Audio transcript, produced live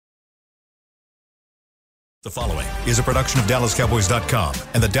The following is a production of DallasCowboys.com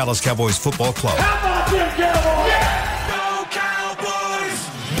and the Dallas Cowboys Football Club. How about them Cowboys? Yeah! Go Cowboys!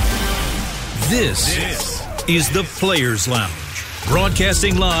 This is the Players Lounge,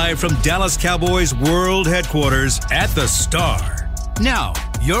 broadcasting live from Dallas Cowboys World Headquarters at the Star. Now,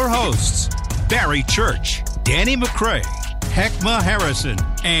 your hosts, Barry Church, Danny McCray, Heckma Harrison,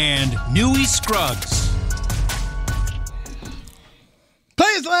 and Newy Scruggs.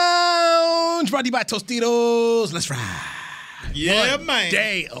 Players Lounge, brought to you by Tostitos. Let's ride. Yeah, One man.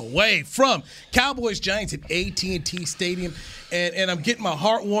 day away from Cowboys-Giants at AT&T Stadium. And I'm getting my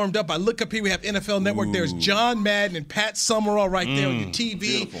heart warmed up. I look up here. We have NFL Network. There's John Madden and Pat Summerall right there on your TV.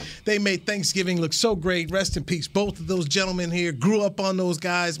 Beautiful. They made Thanksgiving look so great. Rest in peace. Both of those gentlemen here grew up on those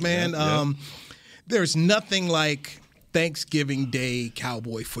guys, man. There's nothing like Thanksgiving Day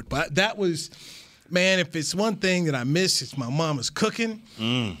Cowboy football. That was... Man, if it's one thing that I miss, it's my mama's cooking.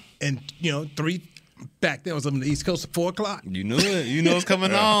 And, back then I was living on the East Coast at 4 o'clock. You knew it. You know it's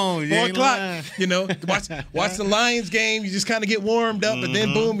coming on. 4 o'clock. Watch the Lions game. You just kind of get warmed up, and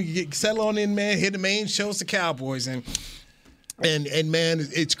then boom, you get settle on in, man. Hit the main shows, the Cowboys, and man,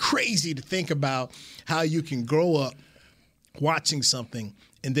 it's crazy to think about how you can grow up watching something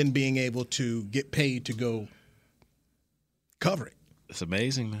and then being able to get paid to go cover it. It's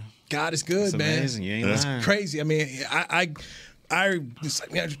amazing, man. God is good, It's man. amazing. You ain't It's lying. crazy. I mean, I was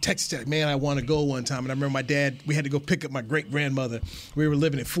like, man, I texted, man, I want to go one time. And I remember my dad, we had to go pick up my great-grandmother. We were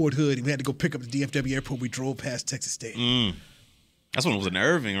living in Fort Hood, and we had to go pick up the DFW airport. We drove past Texas State. That's when it was in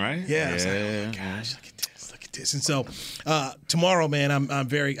Irving, right? Yeah, I was like, oh my gosh, look at this. And so tomorrow, man,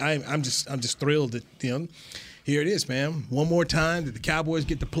 I'm just thrilled that, here it is, man. One more time that the Cowboys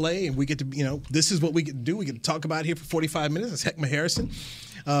get to play, and we get to, this is what we get to do. We get to talk about it here for 45 minutes. It's Heckma Harrison.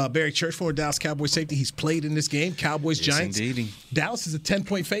 Barry Church, former Dallas Cowboys safety. He's played in this game. Cowboys-Giants. Yes, indeed. Dallas is a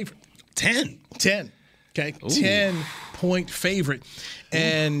 10-point favorite. 10. Okay? Ooh. 10-point favorite.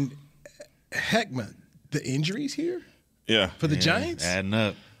 And, Heckma, the injuries here? Yeah. For the Giants? Adding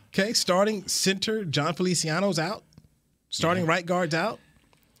up. Okay, starting center, John Feliciano's out. Starting right guard's out.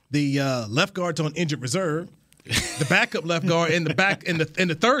 The left guard's on injured reserve. The backup left guard and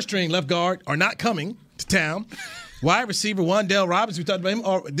the third string left guard are not coming to town. Wide receiver Wan'Dale Robbins, we talked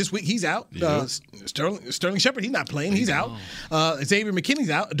about him this week. He's out. Sterling Shepard, he's not playing. He's out. Xavier McKinney's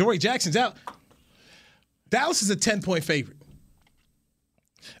out. Adoree Jackson's out. Dallas is a 10-point favorite.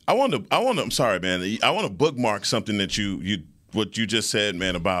 I'm sorry, man. I want to bookmark something that what you just said,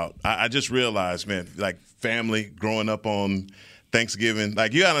 man, about I just realized, man, like family growing up on Thanksgiving.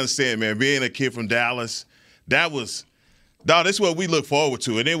 Like, you got to understand, man, being a kid from Dallas, this is what we look forward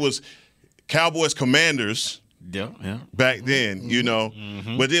to. And it was Cowboys Commanders. Yeah. Back then,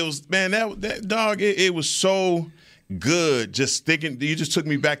 But it was, man, that dog, it was so good just thinking. You just took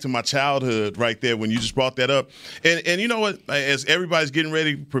me back to my childhood right there when you just brought that up. And you know what? As everybody's getting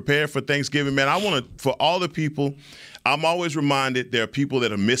ready to prepare for Thanksgiving, man, I want to, for all the people, I'm always reminded there are people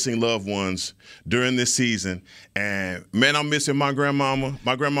that are missing loved ones during this season. And, man, I'm missing my grandmama.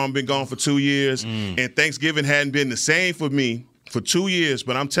 My grandmama been gone for 2 years, and Thanksgiving hadn't been the same for me for 2 years.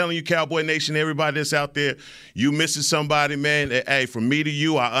 But I'm telling you, Cowboy Nation, everybody that's out there, you missing somebody, man. Hey, from me to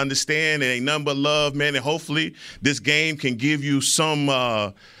you, I understand. It ain't nothing but love, man. And hopefully this game can give you some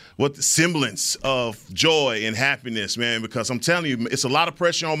semblance of joy and happiness, man, because I'm telling you, it's a lot of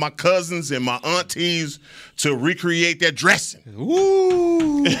pressure on my cousins and my aunties to recreate that dressing.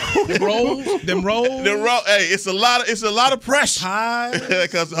 Ooh. Them rolls. Hey, it's a lot of pressure. Pie.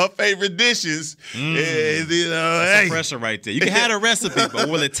 Because her favorite dishes is, That's pressure right there. You can have a recipe, but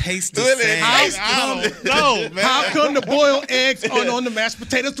will it taste the same? I don't know, man. How come the boiled eggs aren't on the mashed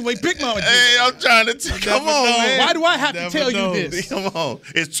potatoes the way Big Mama did? Hey, I'm trying to come on, man. Why do I have to tell you this? Come on.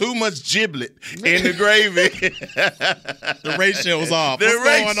 It's too much giblet in the gravy. The ratio's off. The What's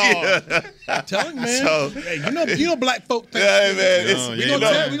ratio. going on? I'm telling you, man. So- hey, you know black folk think. Yeah, man.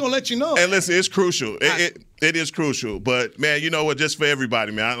 We're going to let you know. And listen, it's crucial. It is crucial. But, man, you know what? Just for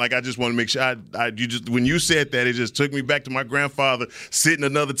everybody, man. I just want to make sure when you said that, it just took me back to my grandfather sitting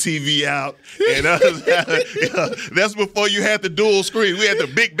another TV out. And that's before you had the dual screen. We had the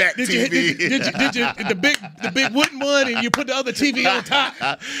big back TV. Did you the big wooden one, and you put the other TV on top?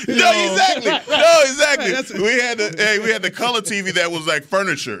 No, exactly. Right, we had the color TV that was like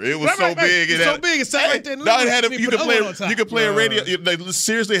furniture. It was so big. It's so big. It sat right there. No, it had you could play a radio. They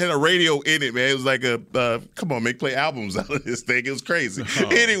seriously had a radio in it, man. It was like a come on, man, play albums out of this thing. It was crazy.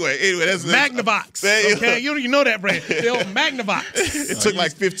 Anyway, that's Magnavox. Okay, you know that brand. The old Magnavox. It took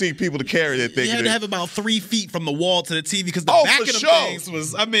like 15 people to carry that thing. You had to have about 3 feet from the wall to the TV because the back for of the sure. things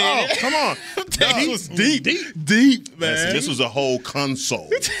was, I mean. Oh, come on. Things was deep, man. This was a whole console.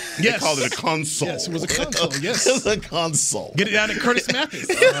 They called it a console. Yes, it was a console. Yes. It was a console. Get it down to Curtis Mathis.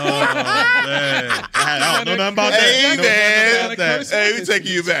 Man. I don't know nothing about Hey, that. man. Hey, we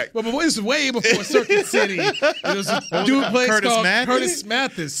taking you back. But this is way before Circuit City. There was a dude place Curtis called Mathis? Curtis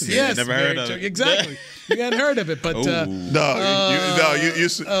Mathis. Yeah, Yes, never heard of it. Exactly. You hadn't heard of it, but You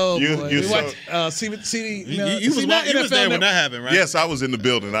see, You was there when that happened, right? Yes, I was in the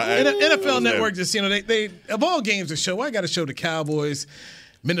building. NFL Network just they of all games to show. I got to show the Cowboys,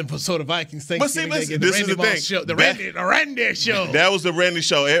 Minnesota Vikings. Thanksgiving. But see, Day, this is the Moss thing. Show, the Randy Show. That was the Randy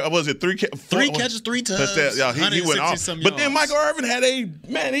Show. Was it 3 catches, 3 touchdowns. He went off. But then Michael Irvin had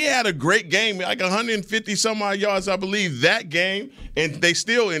a great game, like 150 some odd yards, I believe, that game, and they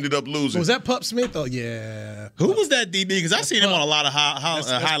still ended up losing. Was that Pup Smith? Oh yeah. Who was that DB? Because I seen him on a lot of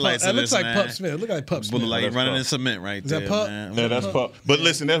highlights. It looks like man. Pup Smith. It looked like Pup Smith. Like he's running in cement right there. Is that Pup? Man. Yeah, that's Pup. But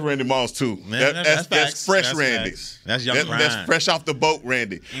listen, that's Randy Moss too. Man, That's fresh Randy. Facts. That's young Prime. That's fresh off the boat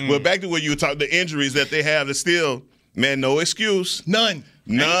Randy. But back to what you were talking, the injuries that they have, is still, man, no excuse. None.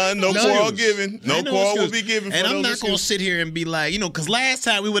 No quarrel given. No quarrel will be given for and those I'm not going to excuses. sit here and be like, because last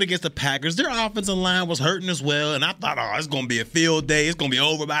time we went against the Packers, their offensive line was hurting as well. And I thought, it's going to be a field day. It's going to be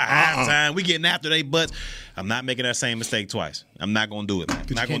over by halftime. We getting after their butts. I'm not making that same mistake twice. I'm not going to do it. Because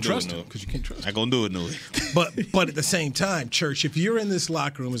you can't trust him. Because you can't trust him. I'm going to do it, Newey. But at the same time, Church, if you're in this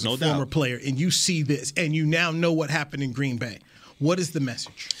locker room as a former player and you see this and you now know what happened in Green Bay, what is the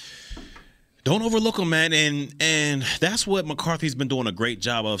message? Don't overlook them, man, and that's what McCarthy's been doing a great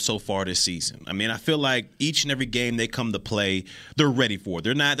job of so far this season. I mean, I feel like each and every game they come to play, they're ready for it.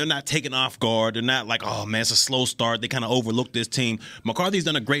 They're not taken off guard. They're not like, oh man, it's a slow start. They kind of overlook this team. McCarthy's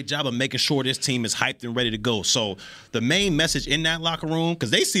done a great job of making sure this team is hyped and ready to go. So the main message in that locker room,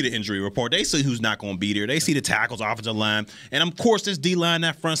 because they see the injury report, they see who's not going to be there. They see the tackles, offensive line, and of course this D line,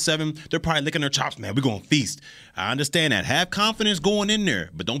 that front seven, they're probably licking their chops. Man, we're going to feast. I understand that. Have confidence going in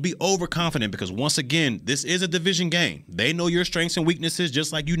there, but don't be overconfident because once again, this is a division game. They know your strengths and weaknesses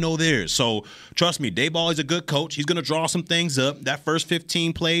just like you know theirs. So trust me, Dayball is a good coach. He's going to draw some things up. That first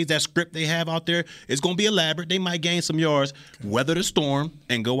 15 plays, that script they have out there is going to be elaborate. They might gain some yards, weather the storm,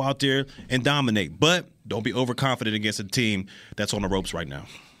 and go out there and dominate. But don't be overconfident against a team that's on the ropes right now.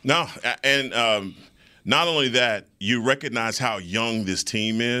 No, and not only that, you recognize how young this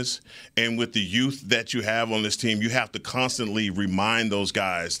team is, and with the youth that you have on this team, you have to constantly remind those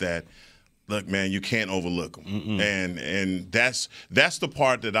guys that, look, man, you can't overlook them. And that's the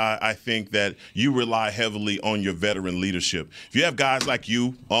part that I think that you rely heavily on your veteran leadership. If you have guys like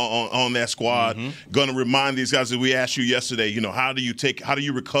you on that squad, going to remind these guys that we asked you yesterday, how do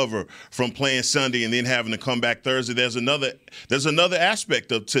you recover from playing Sunday and then having to come back Thursday? There's another aspect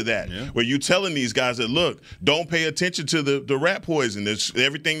to that where you're telling these guys that, look, don't pay attention to the rat poison. There's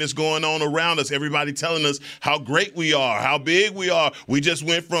everything that's going on around us. Everybody telling us how great we are, how big we are. We just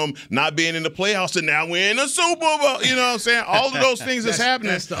went from not being in the playoffs and now we're in the Super Bowl. You know what I'm saying? All of those things that's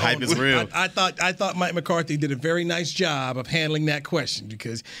happening. That's the hype is real. I thought Mike McCarthy did a very nice job of handling that question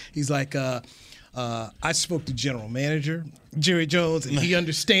because he's like, I spoke to General Manager Jerry Jones, and he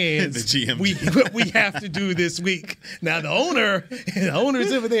understands the GM. what we have to do this week. Now the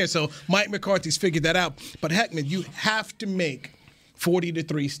owner's over there, so Mike McCarthy's figured that out. But Heckman, you have to make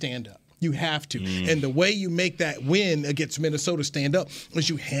 40-3 stand up. You have to. And the way you make that win against Minnesota stand up is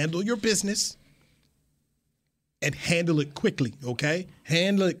you handle your business and handle it quickly, okay?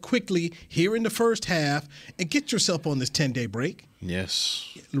 Handle it quickly here in the first half and get yourself on this 10-day break.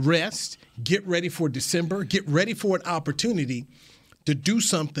 Yes. Rest. Get ready for December. Get ready for an opportunity to do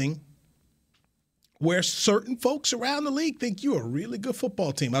something where certain folks around the league think you're a really good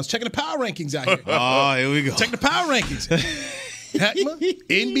football team. I was checking the power rankings out here. Oh, here we go. Check the power rankings. Heckma,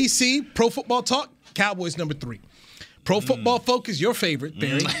 NBC, Pro Football Talk, Cowboys number 3. Pro Football Focus, your favorite,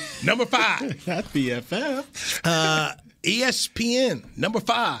 Barry, number 5. That's BFF. ESPN, number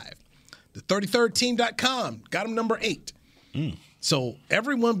 5. The 33rdteam.com got them number 8. So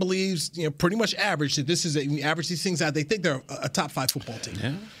everyone believes, pretty much average that this is average these things out. They think they're a top 5 football team.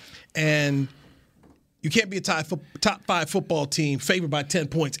 Yeah. And you can't be a top 5 football team favored by 10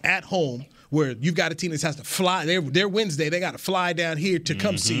 points at home where you've got a team that has to fly. They're Wednesday. They got to fly down here to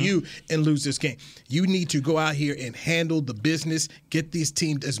come see you and lose this game. You need to go out here and handle the business, get these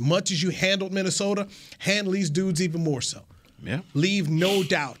teams as much as you handled Minnesota, handle these dudes even more so. Yeah. Leave no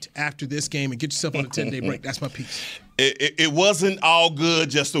doubt after this game and get yourself on a 10-day break. That's my piece. it wasn't all good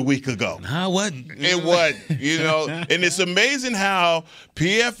just a week ago. No, it wasn't. It wasn't, and it's amazing how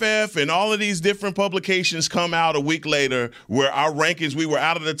PFF and all of these different publications come out a week later where our rankings, we were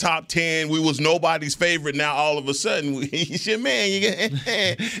out of the top 10, we was nobody's favorite. Now all of a sudden, shit, man,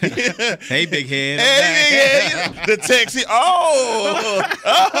 hey, big head. Hey, the text.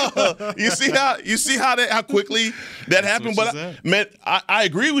 You see how quickly that happened. But man, I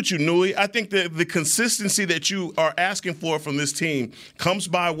agree with you, Nui. I think that the consistency that you are asking for from this team comes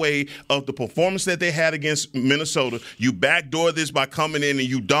by way of the performance that they had against Minnesota. You backdoor this by coming in and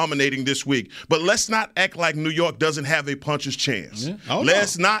you dominating this week. But let's not act like New York doesn't have a puncher's chance. Yeah.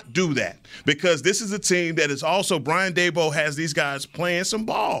 Let's not do that, because this is a team that is also, Brian Daboll has these guys playing some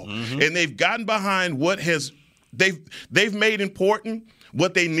ball, and they've gotten behind they've made important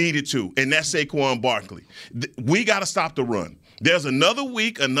what they needed to, and that's Saquon Barkley. We got to stop the run. There's another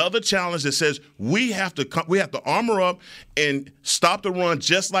week, another challenge that says we have to armor up and stop the run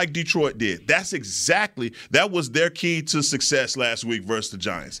just like Detroit did. That was their key to success last week versus the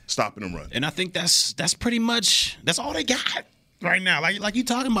Giants, stopping the run. And I think that's pretty much all they got right now. Like you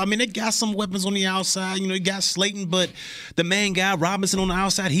talking about. I mean, they got some weapons on the outside. You got Slayton, but the main guy, Robinson, on the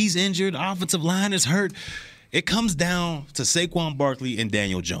outside, he's injured. The offensive line is hurt. It comes down to Saquon Barkley and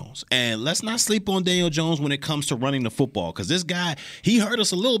Daniel Jones. And let's not sleep on Daniel Jones when it comes to running the football, because this guy, he hurt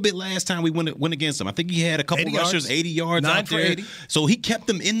us a little bit last time we went against him. I think he had a couple 80 rushers, 80 yards out there. 80. So he kept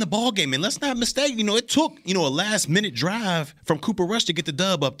them in the ball game. And let's not mistake, it took, a last-minute drive from Cooper Rush to get the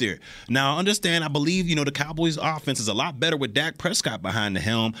dub up there. Now, I understand, I believe, the Cowboys' offense is a lot better with Dak Prescott behind the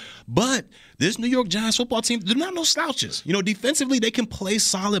helm. But this New York Giants football team, they're not no slouches. Defensively, they can play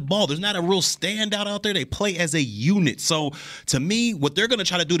solid ball. There's not a real standout out there. They play as a unit. So, to me, what they're going to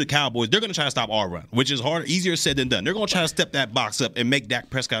try to do to Cowboys, they're going to try to stop our run, which is easier said than done. They're going to try to step that box up and make Dak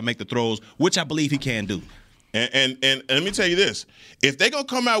Prescott make the throws, which I believe he can do. And let me tell you this: if they're gonna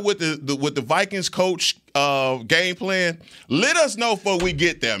come out with the Vikings coach game plan, let us know before we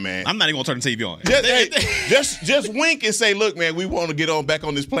get there, man. I'm not even gonna turn the TV on. Just wink and say, look, man, we want to get back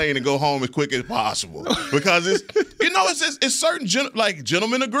on this plane and go home as quick as possible, because it's certain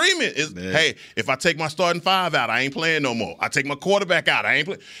gentleman agreement. Hey, if I take my starting 5 out, I ain't playing no more. I take my quarterback out, I ain't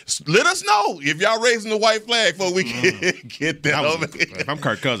playing. Let us know if y'all raising the white flag before we get there. If I'm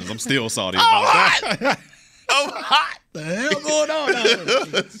Kirk Cousins, I'm still salty about that. I'm hot. The hell going on out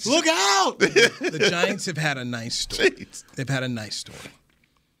here? Look out! The Giants have had a nice story. Jeez. They've had a nice story.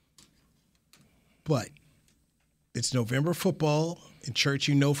 But it's November football in church,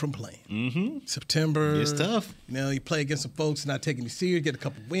 from playing. Mm-hmm. September. It's tough. You play against some folks not taking you serious, get a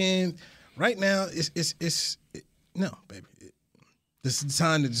couple wins. Right now, no, baby. This is the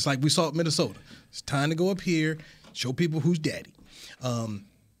time to, just like we saw at Minnesota. It's time to go up here, show people who's daddy.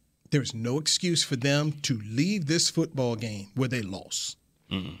 There's no excuse for them to leave this football game where they lost.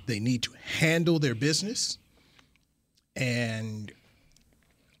 Mm-hmm. They need to handle their business. And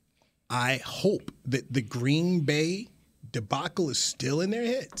I hope that the Green Bay debacle is still in their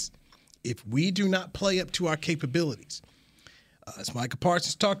heads. If we do not play up to our capabilities, as Micah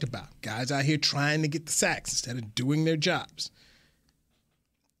Parsons talked about, guys out here trying to get the sacks instead of doing their jobs.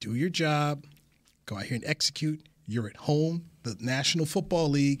 Do your job. Go out here and execute. You're at home. The National Football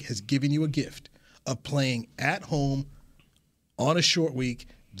League has given you a gift of playing at home on a short week.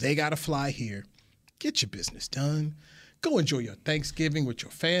 They got to fly here. Get your business done. Go enjoy your Thanksgiving with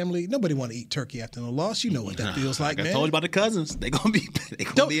your family. Nobody want to eat turkey after a loss. You know what that feels like, man. I told you about the cousins. They're gonna be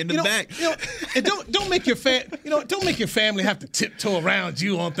in the back. And don't make your don't make your family have to tiptoe around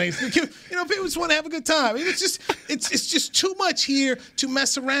you on Thanksgiving. People just want to have a good time. It's just too much here to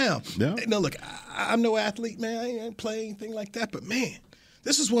mess around. Yeah. Look, I'm no athlete, man. I ain't play anything like that. But man,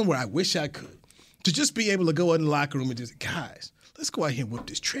 this is one where I wish I could, to just be able to go in the locker room and just, guys, let's go out here and whip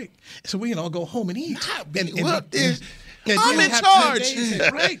this trick so we can all go home and eat. I'm in charge.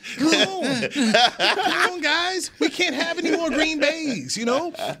 Right? Come on, guys. We can't have any more Green Bays,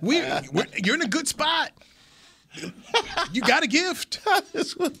 you're in a good spot. You got a gift.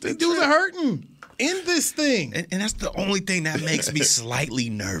 These dudes are hurting in this thing. And that's the only thing that makes me slightly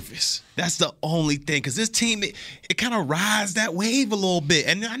nervous. That's the only thing, because this team, it kind of rides that wave a little bit.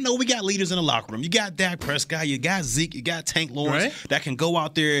 And I know we got leaders in the locker room. You got Dak Prescott, you got Zeke, you got Tank Lawrence, right, that can go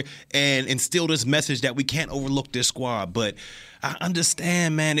out there and instill this message that we can't overlook this squad. But I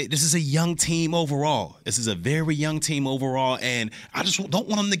understand, man, this is a young team overall. This is a very young team overall, and I just don't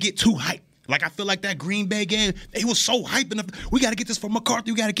want them to get too hyped. Like, I feel like that Green Bay game, they was so hyping up. We got to get this for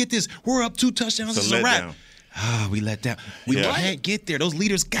McCarthy. We got to get this. We're up 2 touchdowns. This is a wrap. We let down. We can't get there. Those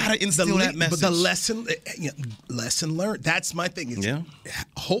leaders got to instill that message. But the lesson learned. That's my thing.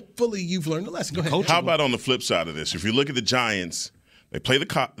 Hopefully you've learned the lesson. Go ahead. How about on the flip side of this? If you look at the Giants, they play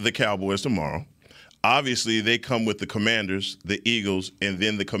the Cowboys tomorrow. Obviously, they come with the Commanders, the Eagles, and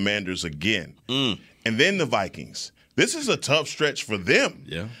then the Commanders again. And then the Vikings. This is a tough stretch for them.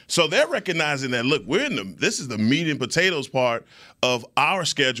 Yeah. So they're recognizing that, look, this is the meat and potatoes part of our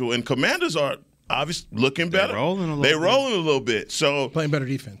schedule, and Commanders are obviously looking better. They're rolling a little bit. So playing better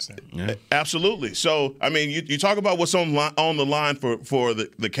defense now. Yeah. Absolutely. So, I mean, you talk about what's on the line for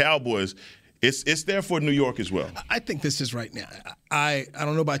the Cowboys. It's there for New York as well. I think this is right now. I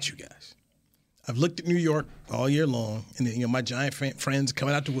don't know about you guys. I've looked at New York all year long, and then, my Giant friends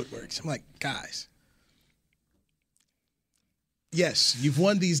coming out to woodworks. I'm like, guys, yes, you've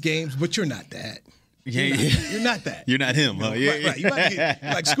won these games, but you're not that. You're not that. You're not him, huh? Yeah. Right. You're about to get,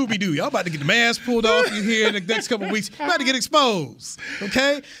 like Scooby-Doo. Y'all about to get the mask pulled off you here in the next couple of weeks. You're about to get exposed,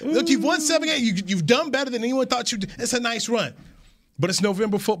 okay? Look, you've won 7 games. You've done better than anyone thought you did. It's a nice run. But it's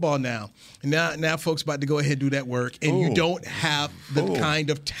November football now. And now folks about to go ahead and do that work, and you don't have the kind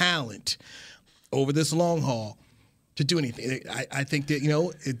of talent over this long haul to do anything. I think that,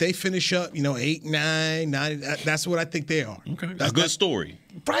 if they finish up, 8, 9, that's what I think they are. Okay. That's a good story.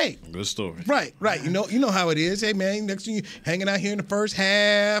 Right. Good story. Right. You know how it is. Hey, man, next thing you hanging out here in the first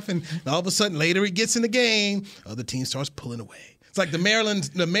half, and all of a sudden later it gets in the game, other team starts pulling away. It's like the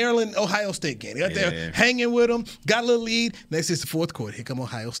Maryland Ohio State game. They got there hanging with them, got a little lead. Next is the fourth quarter. Here come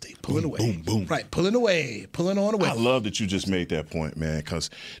Ohio State pulling away. Boom, boom. Right, pulling away, pulling on away. I love that you just made that point, man, because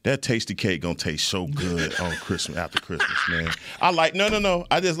that tasty cake gonna taste so good on Christmas after Christmas, man. I like no.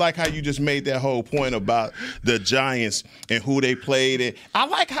 I just like how you just made that whole point about the Giants and who they played. And I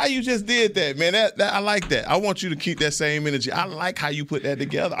like how you just did that, man. I like that. I want you to keep that same energy. I like how you put that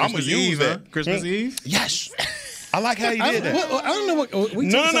together. I'm gonna use that. Christmas Eve? Yes. I like how you did that. I don't know what we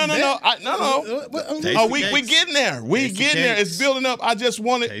No. We cakes. getting there. We getting there. It's building up. I just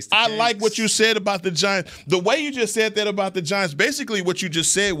wanted. I like what you said about the Giants. The way you just said that about the Giants. Basically, what you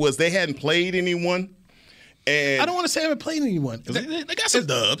just said was they hadn't played anyone. And I don't want to say I haven't played anyone. They got some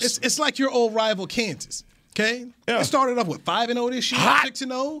dubs. It's like your old rival Kansas. Okay, They started off with 5-0 this year,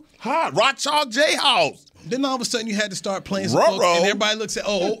 6-0. Hot Rock Chalk Jayhawks. Then all of a sudden you had to start playing some folks, and everybody looks at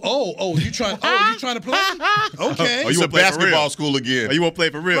you trying to play? Okay, you a basketball school again? You won't play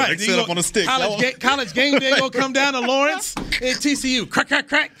for real? Right. They set up on a stick. College game day gonna come down to Lawrence and TCU, crack,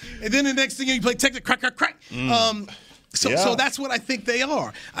 and then the next thing you play Texas, crack. So that's what I think they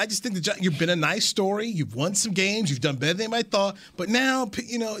are. I just think you've been a nice story. You've won some games. You've done better than anybody thought. But now,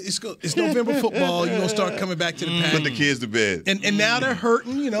 it's November football. You're going to start coming back to the pack. Put the kids to bed. And now they're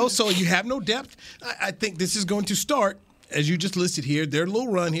hurting, so you have no depth. I think this is going to start, as you just listed here, their little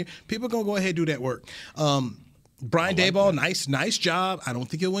run here. People are going to go ahead and do that work. Brian Daboll, nice job. I don't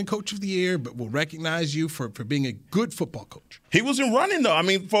think he'll win Coach of the Year, but we'll recognize you for being a good football coach. He wasn't running, though. I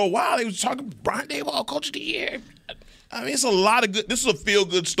mean, for a while, he was talking Brian Daboll, Coach of the Year. I mean, it's a lot of good. This is a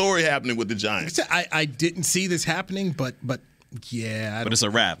feel-good story happening with the Giants. I didn't see this happening, but yeah. But it's a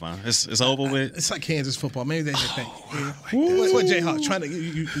wrap, huh? It's over with. It's like Kansas football. Maybe they think. What Jayhawk trying to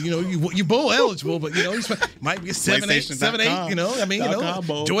you bowl eligible, but you might be a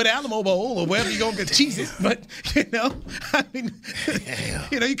 7-8. Joy Alamo Bowl or wherever you gonna get cheeses. But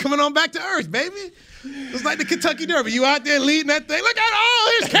you coming on back to earth, baby. It's like the Kentucky Derby. You out there leading that thing. Look at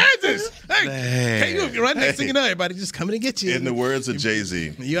here's Kansas. Hey, you right next thing you know, everybody just coming to get you. In the words of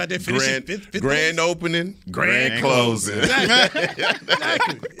Jay-Z. You out there finishing fifth grand opening, grand closing.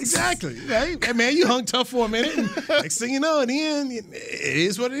 Exactly. Right? Hey, man, you hung tough for a minute. And next thing you know, in the end, it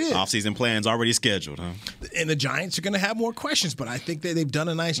is what it is. Off-season plans already scheduled, huh? And the Giants are going to have more questions, but I think that they've done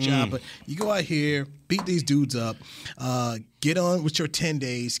a nice job. But you go out here, beat these dudes up, get on with your 10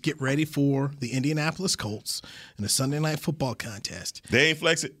 days, get ready for the Indianapolis Colts in the Sunday Night Football contest. They ain't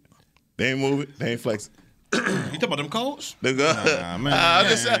flex it. They ain't move it. They ain't flex it. You talking about them Colts? Man. I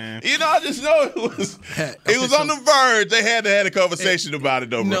just know it was on the verge. They had to have a conversation about it,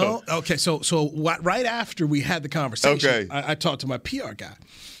 though, bro. No, okay. So right after we had the conversation, I talked to my PR guy,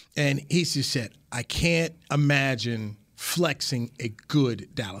 and he just said, I can't imagine flexing a good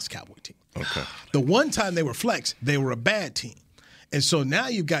Dallas Cowboy team. Okay. The one time they were flexed, they were a bad team. And so now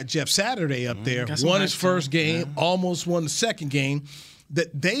you've got Jeff Saturday up there, won his first game, almost won the second game,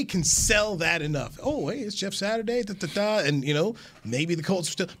 that they can sell that enough. Oh, hey, it's Jeff Saturday, and maybe the Colts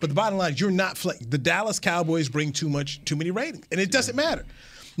are still. But the bottom line is you're not the Dallas Cowboys bring too many ratings, and it doesn't matter.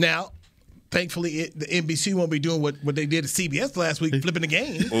 Now, thankfully, the NBC won't be doing what they did at CBS last week, flipping the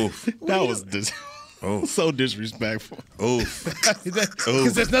game. Oof, that was Oh, So disrespectful.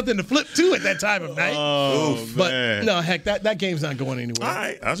 Because there's nothing to flip to at that time of night. Oh, But man. no, heck, that game's not going anywhere. all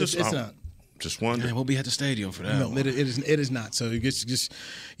right. It's not. Just wondering. Man, we'll be at the stadium for that. No, one. it is not. So you just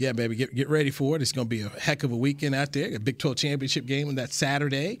yeah, baby, get ready for it. It's going to be a heck of a weekend out there. A Big 12 championship game on that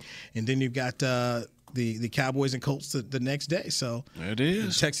Saturday, and then you've got the Cowboys and Colts the next day. So It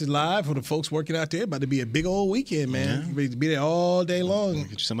is. Texas Live for the folks working out there. About to be a big old weekend, man. You be there all day long.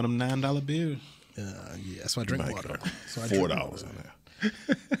 Get you some of them $9 beers. Yeah, that's why I drink water. So I $4 drink on water.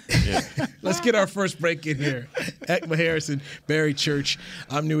 there. Let's get our first break in here. Heckma Harrison, Barry Church.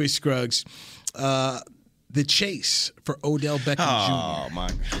 I'm Newey Scruggs. The chase for Odell Beckham Oh, Jr. my.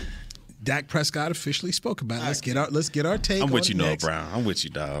 Dak Prescott officially spoke about it. Let's get our take. I'm on with it you, Noah next. Brown. I'm with you,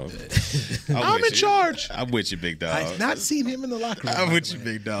 dog. I'm in charge. I'm with you, big dog. I've not seen him in the locker room. I'm by with the you, way.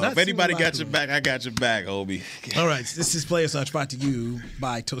 big dog. Not If seen him in anybody the got locker your room. back, I got your back, Obi. All right, this is Players Lunch brought to you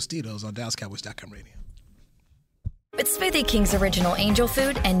by Tostitos on DallasCowboys.com radio. With Smoothie King's original angel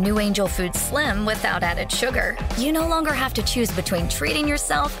food and new angel food slim without added sugar, you no longer have to choose between treating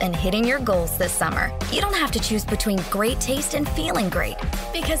yourself and hitting your goals this summer. You don't have to choose between great taste and feeling great.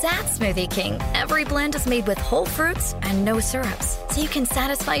 Because at Smoothie King, every blend is made with whole fruits and no syrups, so you can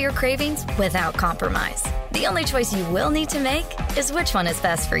satisfy your cravings without compromise. The only choice you will need to make is which one is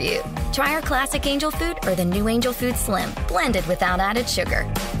best for you. Try our classic angel food or the new angel food slim, blended without added sugar.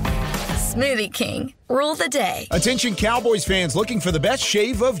 Smoothie King. Rule the day. Attention Cowboys fans looking for the best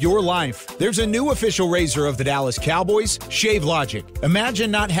shave of your life. There's a new official razor of the Dallas Cowboys, Shave Logic.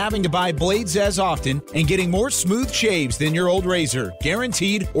 Imagine not having to buy blades as often and getting more smooth shaves than your old razor,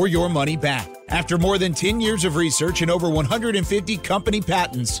 guaranteed or your money back. After more than 10 years of research and over 150 company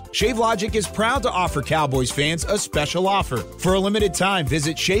patents, Shave Logic is proud to offer Cowboys fans a special offer. For a limited time,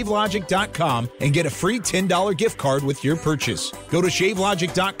 visit shavelogic.com and get a free $10 gift card with your purchase. Go to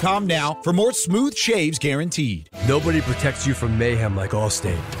shavelogic.com now for more smooth shaves guaranteed. Nobody protects you from mayhem like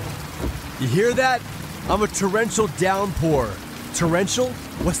Allstate. You hear that? I'm a torrential downpour. Torrential?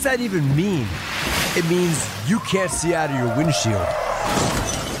 What's that even mean? It means you can't see out of your windshield.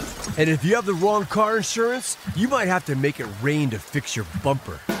 And if you have the wrong car insurance, you might have to make it rain to fix your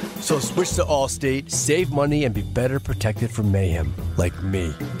bumper. So switch to Allstate, save money, and be better protected from mayhem, like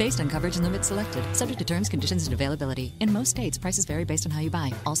me. Based on coverage and limits selected, subject to terms, conditions, and availability. In most states, prices vary based on how you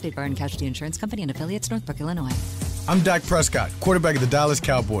buy. Allstate Bar and Casualty Insurance Company and affiliates, Northbrook, Illinois. I'm Dak Prescott, quarterback of the Dallas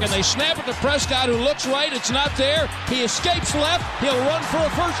Cowboys. And they snap it to Prescott, who looks right. It's not there. He escapes left. He'll run for a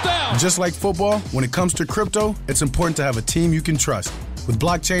first down. Just like football, when it comes to crypto, it's important to have a team you can trust. With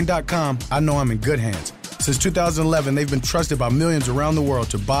blockchain.com, I know I'm in good hands. Since 2011, they've been trusted by millions around the world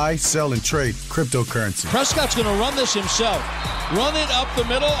to buy, sell, and trade cryptocurrency. Prescott's going to run this himself. Run it up the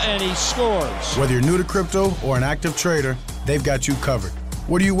middle, and he scores. Whether you're new to crypto or an active trader, they've got you covered.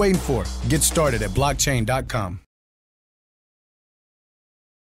 What are you waiting for? Get started at blockchain.com.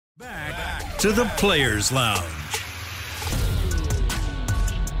 Back to the Players Lounge.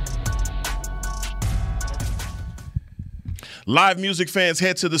 Live music fans,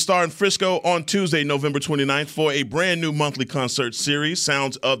 head to the Star in Frisco on Tuesday, November 29th for a brand new monthly concert series,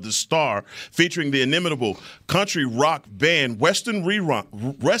 Sounds of the Star, featuring the inimitable country rock band Western Rewind.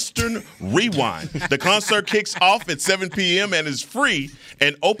 The concert kicks off at 7 p.m. and is free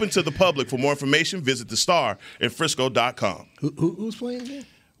and open to the public. For more information, visit thestarinfrisco.com. Who's playing again?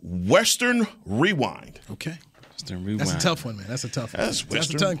 Western Rewind. Okay. Rewind. That's a tough one, man. That's a tough one. That's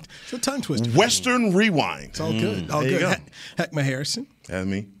Western. It's a tongue twister. Western Rewind. It's all good. All There you good. go. Heckma Harrison. That's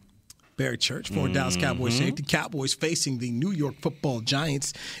me. Barry Church, former Dallas Cowboys safety. Cowboys facing the New York Football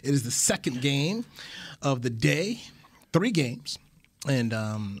Giants. It is the second game of the day. 3 games. And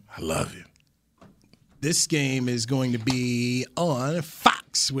I love you. this game is going to be on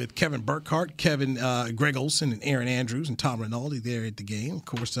Fox with Kevin Burkhardt, Greg Olson, and Aaron Andrews, and Tom Rinaldi there at the game. Of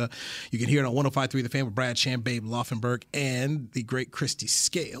course, you can hear it on 105.3 The Fan with Brad Sham, Babe Laufenberg, and the great Christy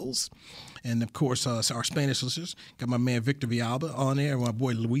Scales. And, of course, our Spanish listeners got my man Victor Villalba on there and my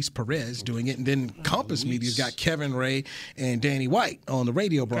boy Luis Perez doing it. And then Compass Media's got Kevin Ray and Danny White on the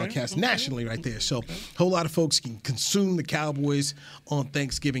radio broadcast nationally right there. So a whole lot of folks can consume the Cowboys on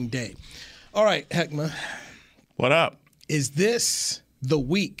Thanksgiving Day. All right, Heckma. What up? Is this the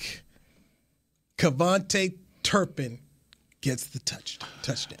week Cavante Turpin gets the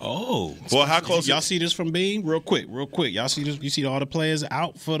touchdown? Oh, well, how close? Y'all see this from Bean? Real quick. Y'all see this? You see all the players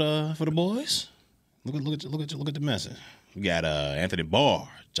out for the boys? Look at the message. We got Anthony Barr,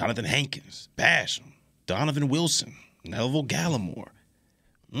 Jonathan Hankins, Basham, Donovan Wilson, Neville Gallimore.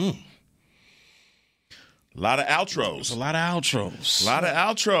 A lot of outros. It's a lot of outros. A lot of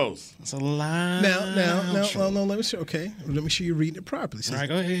outros. It's a lot. No. Let me see. Okay, let me show you reading it properly. All right,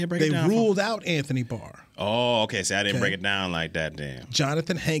 go ahead. Break it down. They ruled out Anthony Barr. Oh, okay. See, I didn't break it down like that. Damn.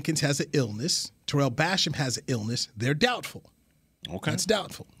 Jonathan Hankins has an illness. Terrell Basham has an illness. They're doubtful. Okay. That's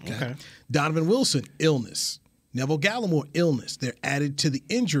doubtful. Okay. Donovan Wilson, illness. Neville Gallimore, illness. They're added to the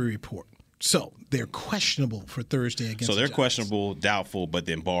injury report. So they're questionable for Thursday against So they're the questionable, doubtful, but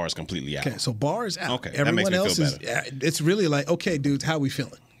then Barr is completely out. Okay, so Barr is out. Okay, Everyone that makes me else feel is. better. It's really like, okay, dudes, how we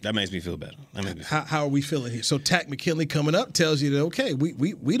feeling? That makes me feel better. How are we feeling here? So Tack McKinley coming up tells you that, okay,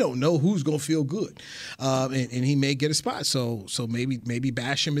 we don't know who's going to feel good, and he may get a spot. So maybe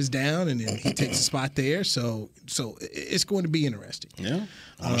Basham is down and then he takes a spot there. So it's going to be interesting. Yeah.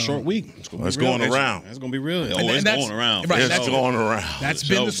 On a short week. It's going around. It's going to be real. And It's going around. Right, It's going around. That's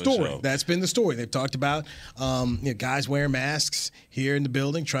been the story. That's been the story. They've talked about guys wearing masks here in the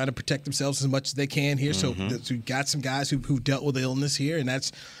building, trying to protect themselves as much as they can here. So we've got some guys who dealt with illness here, and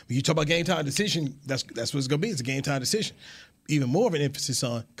that's when you talk about game time decision. That's what it's going to be. It's a game time decision. Even more of an emphasis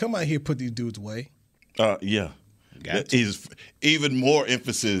on come out here, put these dudes away. Yeah. Is even more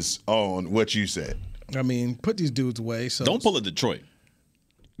emphasis on what you said. I mean, put these dudes away. So don't pull at Detroit.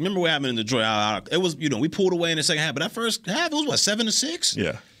 Remember what happened in Detroit? It was, we pulled away in the second half, but that first half, it was, 7-6?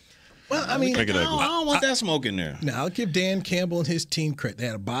 Yeah. Well, I mean, I don't want that smoke in there. Now, I'll give Dan Campbell and his team credit. They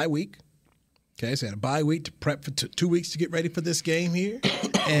had a bye week. Okay, so they had a bye week to prep for 2 weeks to get ready for this game here.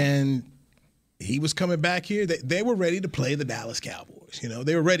 And he was coming back here. They were ready to play the Dallas Cowboys.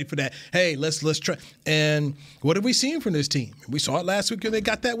 They were ready for that. Hey, let's try. And what have we seen from this team? We saw it last week when they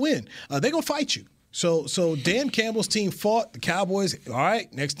got that win. They're going to fight you. So Dan Campbell's team fought the Cowboys. All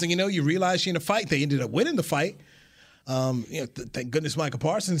right, next thing you know, you realize you're in a fight. They ended up winning the fight. Thank goodness Michael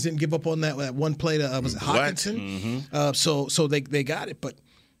Parsons didn't give up on that one play to was it Hawkinson. So they got it, but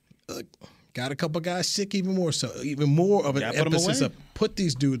got a couple guys sick even more of an emphasis of put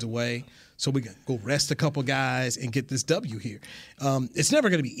these dudes away so we can go rest a couple guys and get this W here. It's never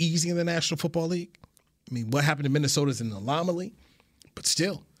going to be easy in the National Football League. I mean, what happened to Minnesota is an anomaly, but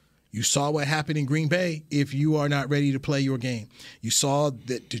still. You saw what happened in Green Bay if you are not ready to play your game. You saw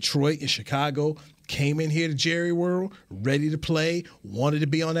that Detroit and Chicago came in here to Jerry World, ready to play, wanted to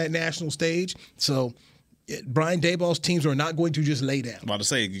be on that national stage. So Brian Daboll's teams are not going to just lay down. I'm about to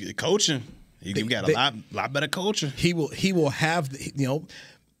say, coaching. You got a lot better coaching. He will have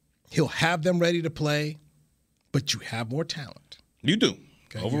he'll have them ready to play, but you have more talent. You do.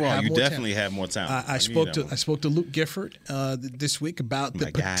 Okay, overall, you definitely have more talent. I spoke to Luke Gifford this week about the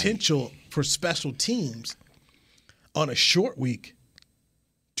potential for special teams on a short week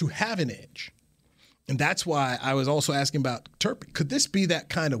to have an edge. And that's why I was also asking about Turpin. Could this be that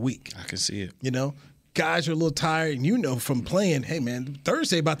kind of week? I can see it. Guys are a little tired, and from playing, hey, man,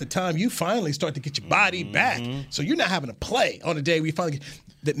 Thursday about the time you finally start to get your body back. So you're not having to play on a day where you finally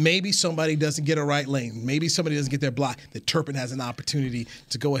that maybe somebody doesn't get a right lane. Maybe somebody doesn't get their block. That Turpin has an opportunity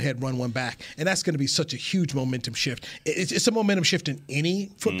to go ahead and run one back. And that's going to be such a huge momentum shift. It's a momentum shift in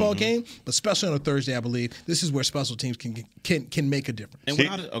any football game, but especially on a Thursday, I believe. This is where special teams can make a difference. And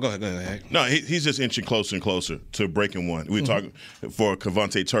go ahead. No, he's just inching closer and closer to breaking one. We're talking for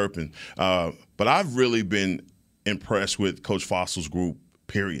Kevontae Turpin. But I've really been impressed with Coach Fossil's group.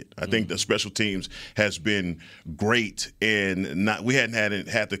 Period. I think the special teams has been great, and we hadn't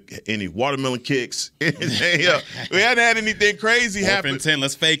had any watermelon kicks. We hadn't had anything crazy happen. 10,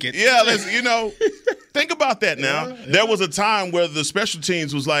 let's fake it. Yeah, think about that now. Yeah. There was a time where the special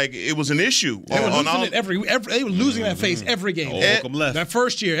teams was like it was an issue. They were losing that face every game. That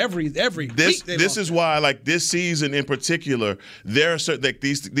first year, every week. This is why, this season in particular, there are certain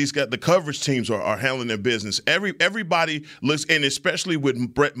these got the coverage teams are handling their business. Everybody looks, and especially with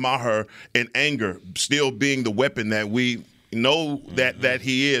Brett Maher and Anger still being the weapon that we know that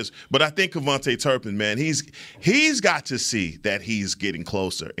he is. But I think Kevontae Turpin, man, he's got to see that he's getting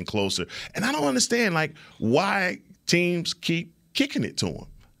closer and closer. And I don't understand why teams keep kicking it to him.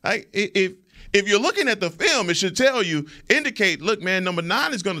 If you're looking at the film, it should indicate, look, man, number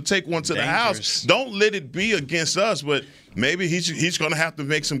 9 is going to take one to the house. Don't let it be against us, but maybe he's going to have to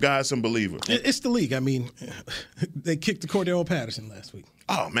make some guys some believers. It's the league. I mean, they kicked the Cordero Patterson last week.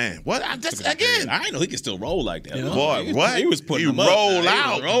 Oh, man. What? Again. I didn't know he could still roll like that. Boy, what? He was putting him roll up.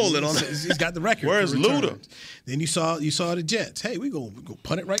 out. He was rolling on it. He's got the record. Where's Luda? Then you saw the Jets. Hey, we go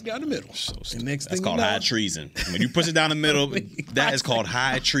punt it right down the middle. That's called high treason. When you push it down the middle, that is called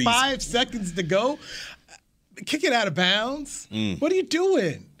high treason. 5 seconds to go. Kick it out of bounds. What are you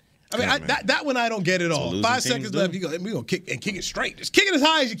doing? I mean, that one I don't get at all. 5 seconds left. We're going to kick it straight. Just kick it as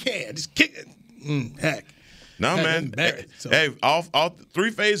high as you can. Just kick it. Heck. No, man. Hey, all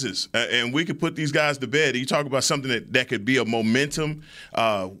 3 phases, and we could put these guys to bed. You talk about something that could be a momentum,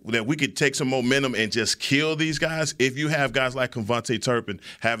 that we could take some momentum and just kill these guys. If you have guys like Konvontae Turpin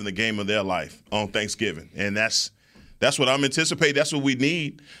having the game of their life on Thanksgiving, and that's what I'm anticipating. That's what we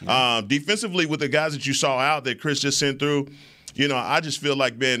need. Defensively, with the guys that you saw out that Chris just sent through, I just feel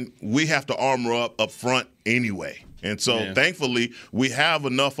like, man, we have to armor up front anyway. And so, thankfully, we have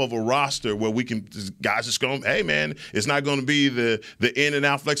enough of a roster where we can guys just go, hey, man, it's not going to be the in and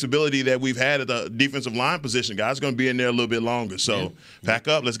out flexibility that we've had at the defensive line position. Guys are going to be in there a little bit longer. So, pack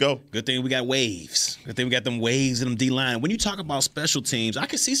up. Let's go. Good thing we got waves. Good thing we got them waves in them D-line. When you talk about special teams, I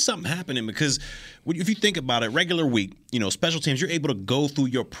can see something happening because if you think about it, regular week, special teams, you're able to go through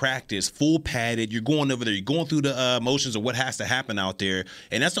your practice full padded. You're going over there. You're going through the motions of what has to happen out there.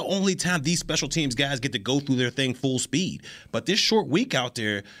 And that's the only time these special teams guys get to go through their thing full speed. But this short week out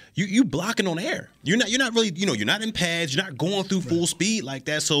there, you blocking on air. You're not really, you're not in pads. You're not going through full speed like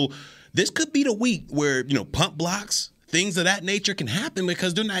that. So this could be the week where, pump blocks, things of that nature can happen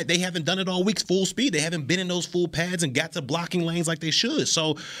because they haven't done it all week full speed. They haven't been in those full pads and got to blocking lanes like they should.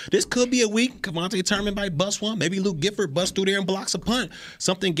 So this could be a week. Konvontae Turpin might bust one. Maybe Luke Gifford busts through there and blocks a punt.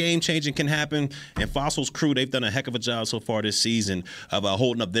 Something game-changing can happen. And Fossil's crew, they've done a heck of a job so far this season of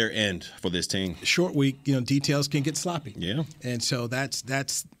holding up their end for this team. Short week, details can get sloppy. Yeah. And so that's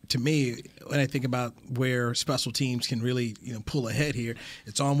to me, when I think about where special teams can really pull ahead here,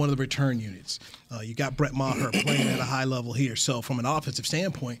 it's on one of the return units. You got Brett Maher playing at a high level here. So from an offensive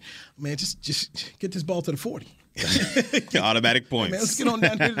standpoint, man, just get this ball to the 40. Automatic points. Man, let's get on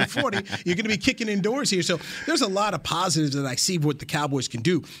down here to the 40. You're going to be kicking indoors here. So there's a lot of positives that I see what the Cowboys can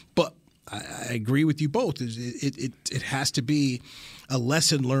do. But I agree with you both. It has to be a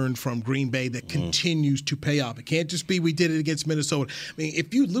lesson learned from Green Bay that continues to pay off. It can't just be we did it against Minnesota. I mean,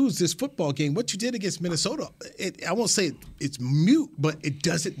 if you lose this football game, what you did against Minnesota, I won't say it's mute, but it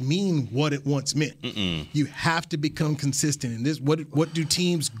doesn't mean what it once meant. You have to become consistent in this. What do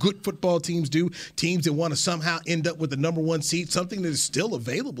good football teams do? Teams that want to somehow end up with the number 1 seed, something that is still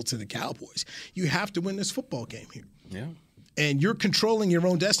available to the Cowboys. You have to win this football game here. Yeah. And you're controlling your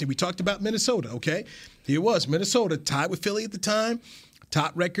own destiny. We talked about Minnesota, okay? Here it was. Minnesota tied with Philly at the time,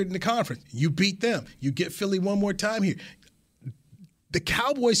 top record in the conference. You beat them. You get Philly one more time here. The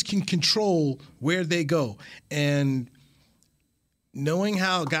Cowboys can control where they go. And knowing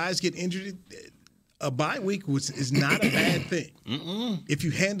how guys get injured, a bye week is not a bad thing if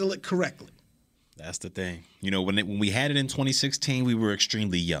you handle it correctly. That's the thing. When we had it in 2016, we were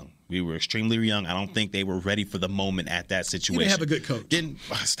extremely young. I don't think they were ready for the moment at that situation. You didn't have a good coach.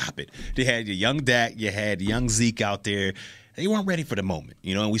 Stop it. They had your young Dak. You had young Zeke out there. They weren't ready for the moment,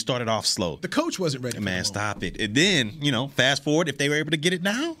 and we started off slow. The coach wasn't ready for the moment. Stop it. And then, fast forward, if they were able to get it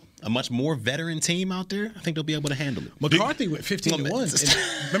now, a much more veteran team out there, I think they'll be able to handle it. McCarthy went 15-1.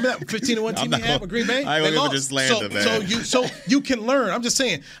 Remember that 15-1 team he had with Green Bay? I don't just slander, man. So you can learn. I'm just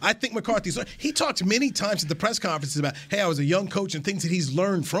saying, I think McCarthy's learned. He talked many times at the press conferences about, hey, I was a young coach and things that he's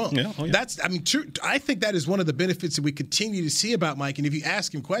learned from. Yeah. Oh, yeah. True. I think that is one of the benefits that we continue to see about Mike. And if you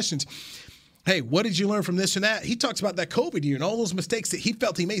ask him questions, hey, what did you learn from this and that? He talks about that COVID year and all those mistakes that he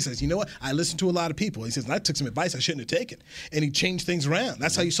felt he made. He says, you know what? I listened to a lot of people. He says, and I took some advice I shouldn't have taken. And he changed things around.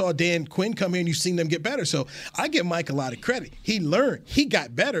 That's how you saw Dan Quinn come here and you've seen them get better. So I give Mike a lot of credit. He learned. He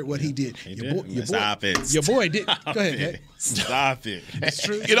got better at what he did. Stop it. Your boy did. Go ahead, man. Stop it. It's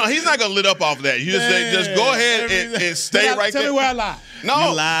true. He's not going to lit up off of that. You just go ahead and stay right there. Tell me where I lied. No.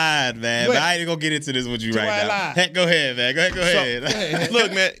 You lied, man. But I ain't going to get into this with you right now. Heck, go ahead, man. Go ahead.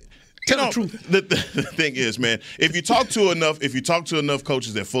 Look, man. Tell the truth. The thing is, man, if you talk to enough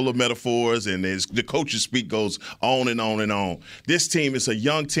coaches, they're full of metaphors, and the coaches speak goes on and on and on. This team is a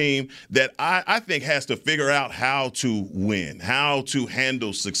young team that I think has to figure out how to win, how to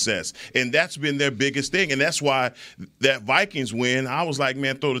handle success, and that's been their biggest thing. And that's why that Vikings win, I was like,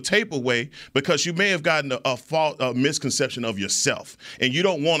 man, throw the tape away, because you may have gotten a misconception of yourself, and you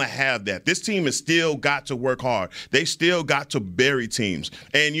don't want to have that. This team has still got to work hard. They still got to bury teams,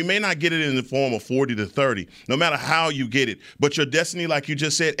 and you may not get it in the form of 40-30, no matter how you get it. But your destiny, like you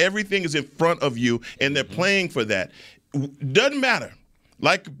just said, everything is in front of you, and they're playing for that. Doesn't matter.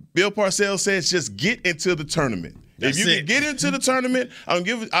 Like Bill Parcells says, just get into the tournament. If you can get into the tournament, I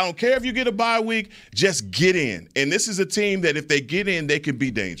don't care if you get a bye week, just get in. And this is a team that if they get in, they can be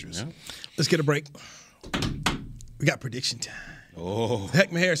dangerous. Yeah. Let's get a break. We got prediction time. Oh.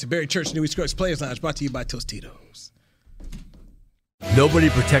 Heckman Harris at Barry Church New East Coast Players Lounge, brought to you by Tostitos. Nobody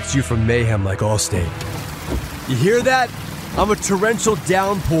protects you from mayhem like Allstate. You hear that? I'm a torrential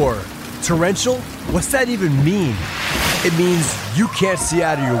downpour. Torrential? What's that even mean? It means you can't see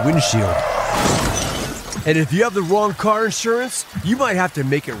out of your windshield. And if you have the wrong car insurance, you might have to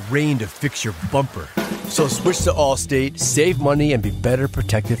make it rain to fix your bumper. So switch to Allstate, save money, and be better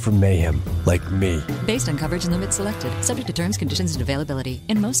protected from mayhem, like me. Based on coverage and limits selected, subject to terms, conditions, and availability.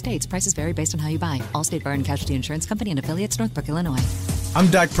 In most states, prices vary based on how you buy. Allstate Bar and Casualty Insurance Company and affiliates, Northbrook, Illinois. I'm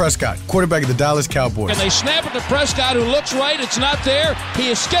Dak Prescott, quarterback of the Dallas Cowboys. And they snap it to Prescott, who looks right. It's not there.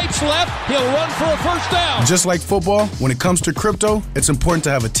 He escapes left. He'll run for a first down. Just like football, when it comes to crypto, it's important to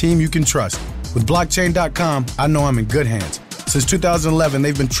have a team you can trust. With blockchain.com, I know I'm in good hands. Since 2011,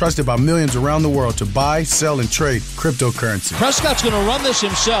 they've been trusted by millions around the world to buy, sell, and trade cryptocurrency. Prescott's going to run this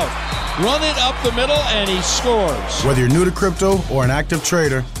himself. Run it up the middle, and he scores. Whether you're new to crypto or an active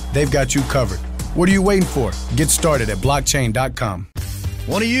trader, they've got you covered. What are you waiting for? Get started at blockchain.com.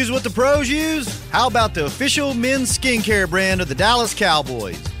 Want to use what the pros use? How about the official men's skincare brand of the Dallas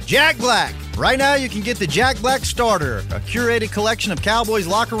Cowboys, Jack Black? Right now, you can get the Jack Black Starter, a curated collection of Cowboys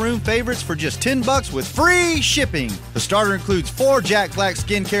locker room favorites for just $10 with free shipping. The starter includes 4 Jack Black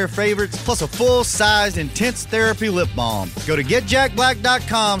skincare favorites plus a full-sized intense therapy lip balm. Go to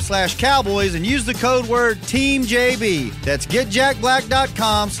getjackblack.com/Cowboys and use the code word TEAMJB. That's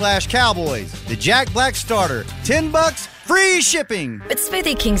getjackblack.com/Cowboys. The Jack Black Starter, $10. Free shipping! With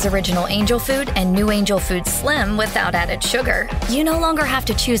Smoothie King's original Angel Food and new Angel Food Slim without added sugar, you no longer have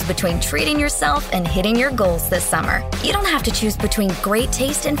to choose between treating yourself and hitting your goals this summer. You don't have to choose between great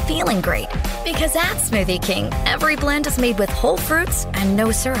taste and feeling great. Because at Smoothie King, every blend is made with whole fruits and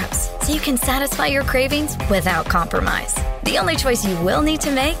no syrups, so you can satisfy your cravings without compromise. The only choice you will need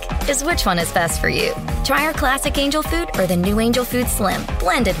to make is which one is best for you. Try our classic Angel Food or the new Angel Food Slim,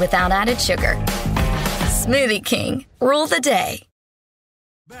 blended without added sugar. Smoothie King, rule the day.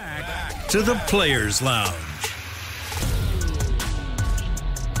 Back to the Players Lounge.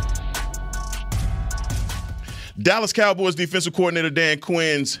 Dallas Cowboys defensive coordinator Dan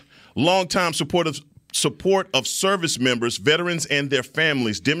Quinn's longtime support of service members, veterans, and their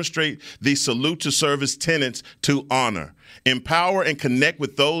families demonstrate the salute to service tenets to honor, empower, and connect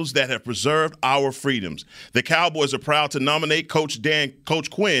with those that have preserved our freedoms. The Cowboys are proud to nominate Coach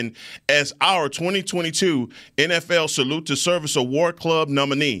Quinn as our 2022 NFL Salute to Service Award Club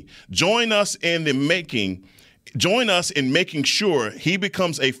nominee. Join us in making sure he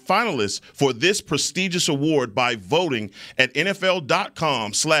becomes a finalist for this prestigious award by voting at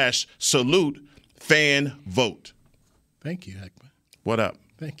NFL.com/salute fan vote. Thank you, Heckman. What up?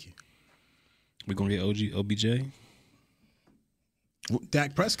 Thank you. We gonna get OBJ?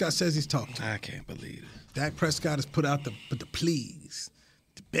 Dak Prescott says he's talked to him. I can't believe it. Dak Prescott has put out the pleas,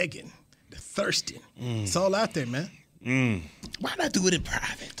 the begging, the thirsting. It's all out there, man. Why not do it in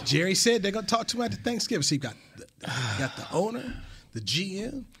private, though? Jerry said they're going to talk to him after Thanksgiving. So you got the owner, the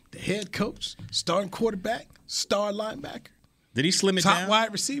GM, the head coach, starting quarterback, star linebacker. Did he slim it top down?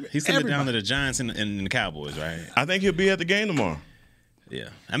 Wide receiver. He slimmed it down to the Giants and the Cowboys, right? I think he'll be at the game tomorrow. Yeah.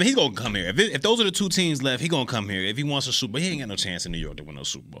 I mean, he's going to come here. If those are the two teams left, he's going to come here. If he wants a Super Bowl, he ain't got no chance in New York to win no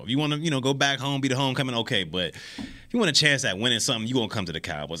Super Bowl. If you want to, go back home, be the homecoming, okay. But if you want a chance at winning something, you're going to come to the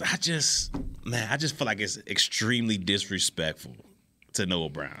Cowboys. I just feel like it's extremely disrespectful to Noah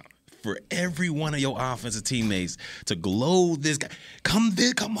Brown. For every one of your offensive teammates to glow this guy. Come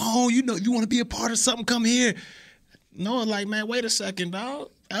on. You want to be a part of something, come here. Noah like, man, wait a second, dog.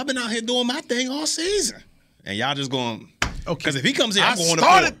 I've been out here doing my thing all season. And y'all just going... Okay. Because if he comes in, I'm going to 4.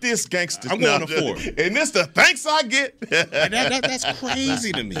 I started this gangster. I'm going to 4. And this the thanks I get. That's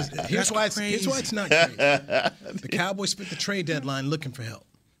crazy to me. Here's why it's not crazy. The Cowboys spent the trade deadline looking for help.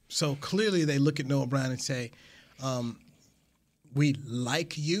 So clearly they look at Noah Brown and say, we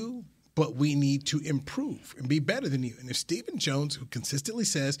like you, but we need to improve and be better than you. And if Stephen Jones, who consistently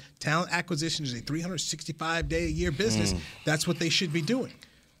says talent acquisition is a 365-day-a-year business, that's what they should be doing.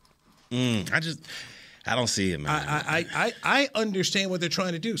 I don't see it, man. I understand what they're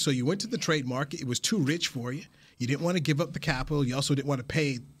trying to do. So you went to the trade market. It was too rich for you. You didn't want to give up the capital. You also didn't want to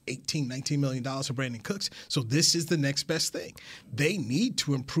pay $19 million for Brandon Cooks. So this is the next best thing. They need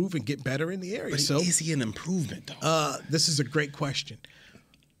to improve and get better in the area. But is he an improvement, though? This is a great question.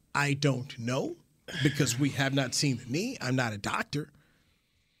 I don't know because we have not seen the knee. I'm not a doctor.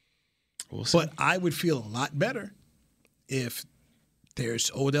 But I would feel a lot better if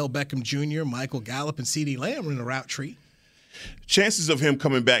there's Odell Beckham Jr., Michael Gallup, and CeeDee Lamb in a route tree. Chances of him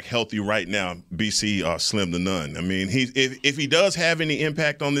coming back healthy right now, BC, are slim to none. I mean, if he does have any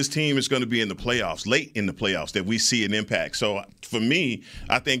impact on this team, it's going to be in the playoffs, late in the playoffs, that we see an impact. So for me,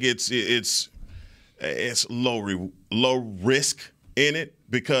 I think it's low risk in it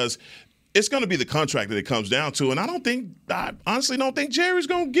because it's going to be the contract that it comes down to, and I honestly don't think Jerry's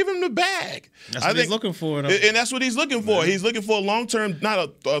going to give him the bag. That's what he's looking for, though. And that's what he's looking for. He's looking for a long-term, not a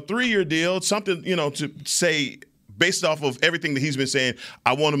 3-year deal, something, to say, based off of everything that he's been saying,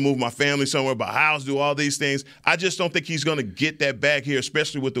 I want to move my family somewhere, buy a house, do all these things. I just don't think he's going to get that back here,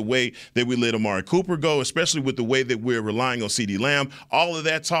 especially with the way that we let Amari Cooper go, especially with the way that we're relying on CeeDee Lamb. All of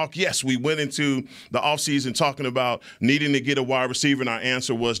that talk, yes, we went into the offseason talking about needing to get a wide receiver, and our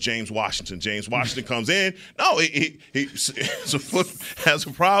answer was James Washington. James Washington comes in. No, he has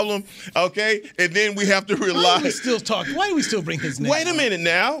a problem, okay? And then we have to rely. Why do we still bring his name? Wait a minute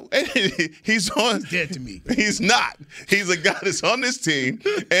now. He's dead to me. He's not. He's a guy that's on this team,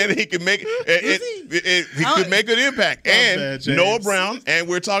 and he can make he could make an impact. And Noah Brown, and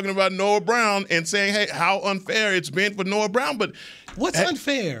we're talking about Noah Brown and saying, hey, how unfair it's been for Noah Brown. But what's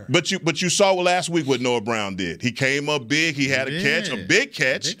unfair? But you saw last week what Noah Brown did. He came up big. He had a big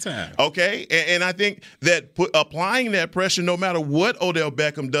catch. Big time. Okay, and I think that applying that pressure, no matter what Odell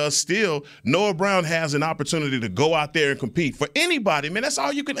Beckham does, still Noah Brown has an opportunity to go out there and compete for anybody. Man, that's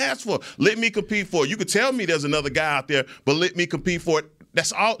all you can ask for. Let me compete for it. You could tell me there's another guy out there, but let me compete for it.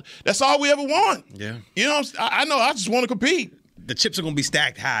 That's all we ever want. Yeah. I know. I just want to compete. The chips are going to be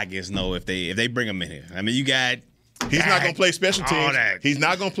stacked high against Noah if they bring him in here. I mean, you got. He's not going to play special teams. He's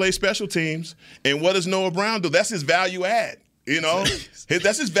not going to play special teams. And what does Noah Brown do? That's his value add.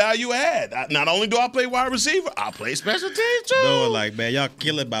 That's his value add. Not only do I play wide receiver, I play special teams too. Noah, like, man, y'all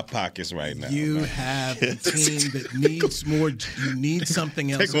killing my pockets right now. You have a team that needs more. You need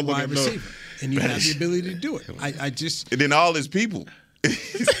something else in wide receiver, and you have the ability to do it. I just and then all his people.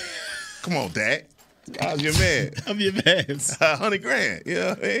 Come on, Dak. I'm your man. I'm your man. $100,000. You know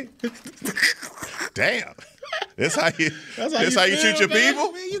what I mean? Damn. That's how you treat your man.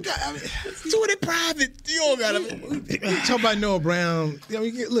 people? Man, you got do it in private. You don't got to. You talk about Noah Brown.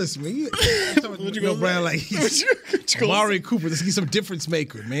 Listen, man. You talk about Noah Brown like he's Amari Cooper. He's some difference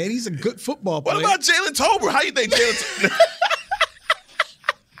maker, man. He's a good football player. What about Jalen Tolbert? How you think Jalen Tolbert?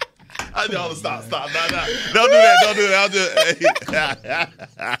 Stop. No. Don't do that. I'll do it.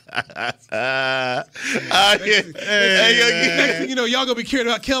 Next thing you know, y'all gonna be caring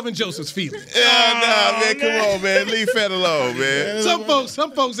about Kelvin Joseph's feelings. Man. Come on, man. Leave Fed alone, man.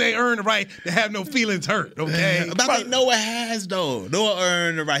 Some folks ain't earned the right to have no feelings hurt. Okay. But I think Noah has though. Noah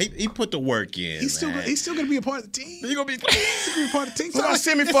earned the right. He put the work in. He's still gonna be a part of the team. He's gonna be a part of the team. Somebody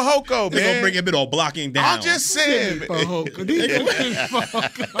send me for Hoko, man. They're gonna bring him in on blocking down. I'm just saying. For Hoko.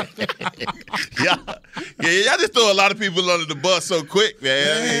 Y'all just throw a lot of people under the bus so quick,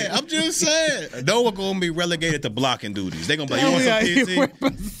 man. I'm just saying. Noah gonna be relegated to blocking duties. They're gonna be like, you want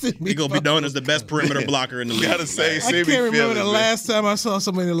some PT? He gonna be known as the best perimeter blocker in the league. Gotta say, I can't remember the last time I saw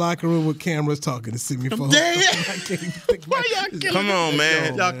somebody in the locker room with cameras talking to Simi for Why y'all killing? Come on,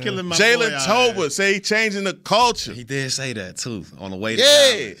 man. Y'all killing my Jalen boy. Tolbert say he changing the culture. He did say that too on the way to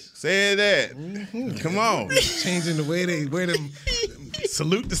Dallas. Say that. Mm-hmm. Come on. Changing the way they wear them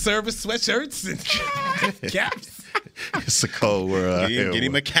salute the service sweatshirts and caps. It's a cold world. Get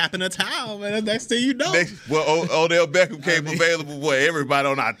him a cap and a towel, man. That's the next thing you know. Odell Beckham came available. Boy, everybody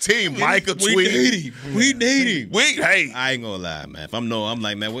on our team. Micah Tweed. We need him. Hey. I ain't gonna lie, man. If I'm Noah, I'm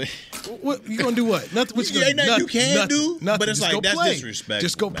like, man, what you gonna do? What? Nothing. What you ain't nothing you can do. Nothing. But it's just like, that's play. disrespectful.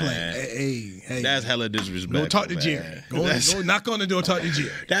 Just go man. play. Hey. That's hella disrespectful. Go talk to Jerry. Go knock on the door. Talk to Jerry.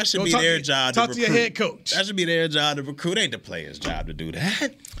 That should be their job. Talk to your head coach. That should be their job to recruit. Ain't the player's job to do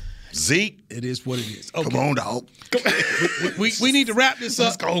that. Zeke, it is what it is. Okay. Come on, dog. We need to wrap this up.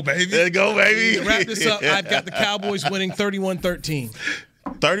 Let's go, baby. Let's go, baby. We need to wrap this up. I've got the Cowboys winning 31-13.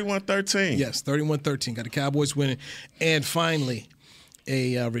 31-13. Yes, 31-13. Got the Cowboys winning. And finally,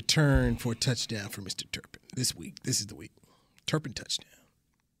 a return for a touchdown for Mr. Turpin this week. This is the week. Turpin touchdown.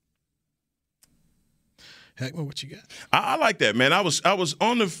 Heckman, what you got? I like that, man. I was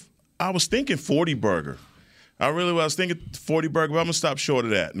thinking 40 burger. I really was thinking 40 burger, but I'm going to stop short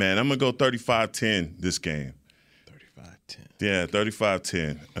of that, man. I'm going to go 35-10 this game. 35-10. Yeah,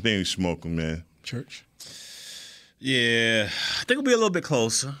 35-10. I think we smoke them, man. Church? Yeah, I think it'll be a little bit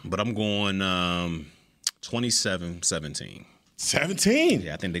closer, but I'm going 27-17. 17?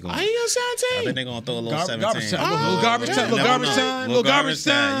 Yeah, I think they're going. I ain't going 17. I think they're going to throw a little 17. Garbage time. Little garbage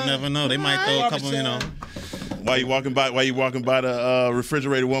time. You never know. They might throw a couple, While you walking by the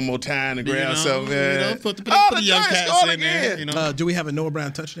refrigerator one more time to grab something, man. Put the young cats in there. Do we have a Noah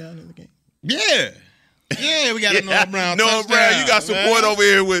Brown touchdown in the game? Yeah, we got a Noah Brown. Noah Brown, you got support over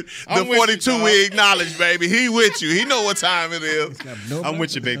here with the 42 we acknowledge, baby. He with you. He know what time it is. I'm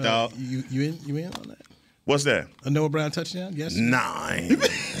with you, big dog. You in on that? What's that? A Noah Brown touchdown? Yes. Nah.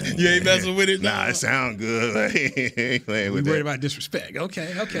 You ain't messing with it? Nah, it sound good. Ain't playing with We worried that. about disrespect.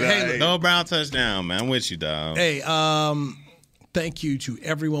 Okay. Right. Hey, look. Noah Brown touchdown, man. I'm with you, dog. Hey, thank you to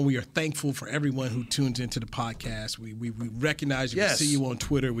everyone. We are thankful for everyone who tunes into the podcast. We recognize you. Yes. We see you on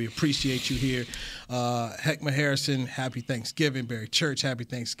Twitter. We appreciate you here. Heckma Harrison, happy Thanksgiving. Barry Church, happy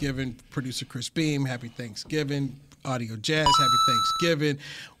Thanksgiving. Producer Chris Beam, happy Thanksgiving. Audio Jazz, happy Thanksgiving.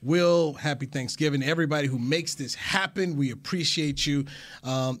 Will, happy Thanksgiving. Everybody who makes this happen, we appreciate you.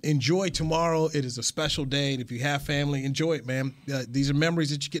 Enjoy tomorrow. It is a special day, and if you have family, enjoy it, man. These are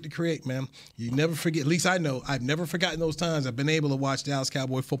memories that you get to create, man. You never forget. At least I know I've never forgotten those times I've been able to watch Dallas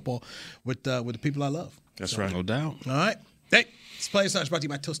Cowboy football with the people I love. That's right. No doubt. All right. Hey, this play is brought to you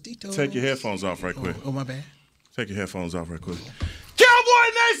by Tostitos. Take your headphones off right quick. Oh, my bad. Take your headphones off right quick. Cowboy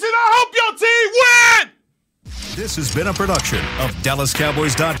Nation, I hope your team win! This has been a production of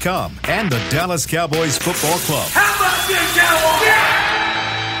DallasCowboys.com and the Dallas Cowboys Football Club. How about this, Cowboys? Yeah!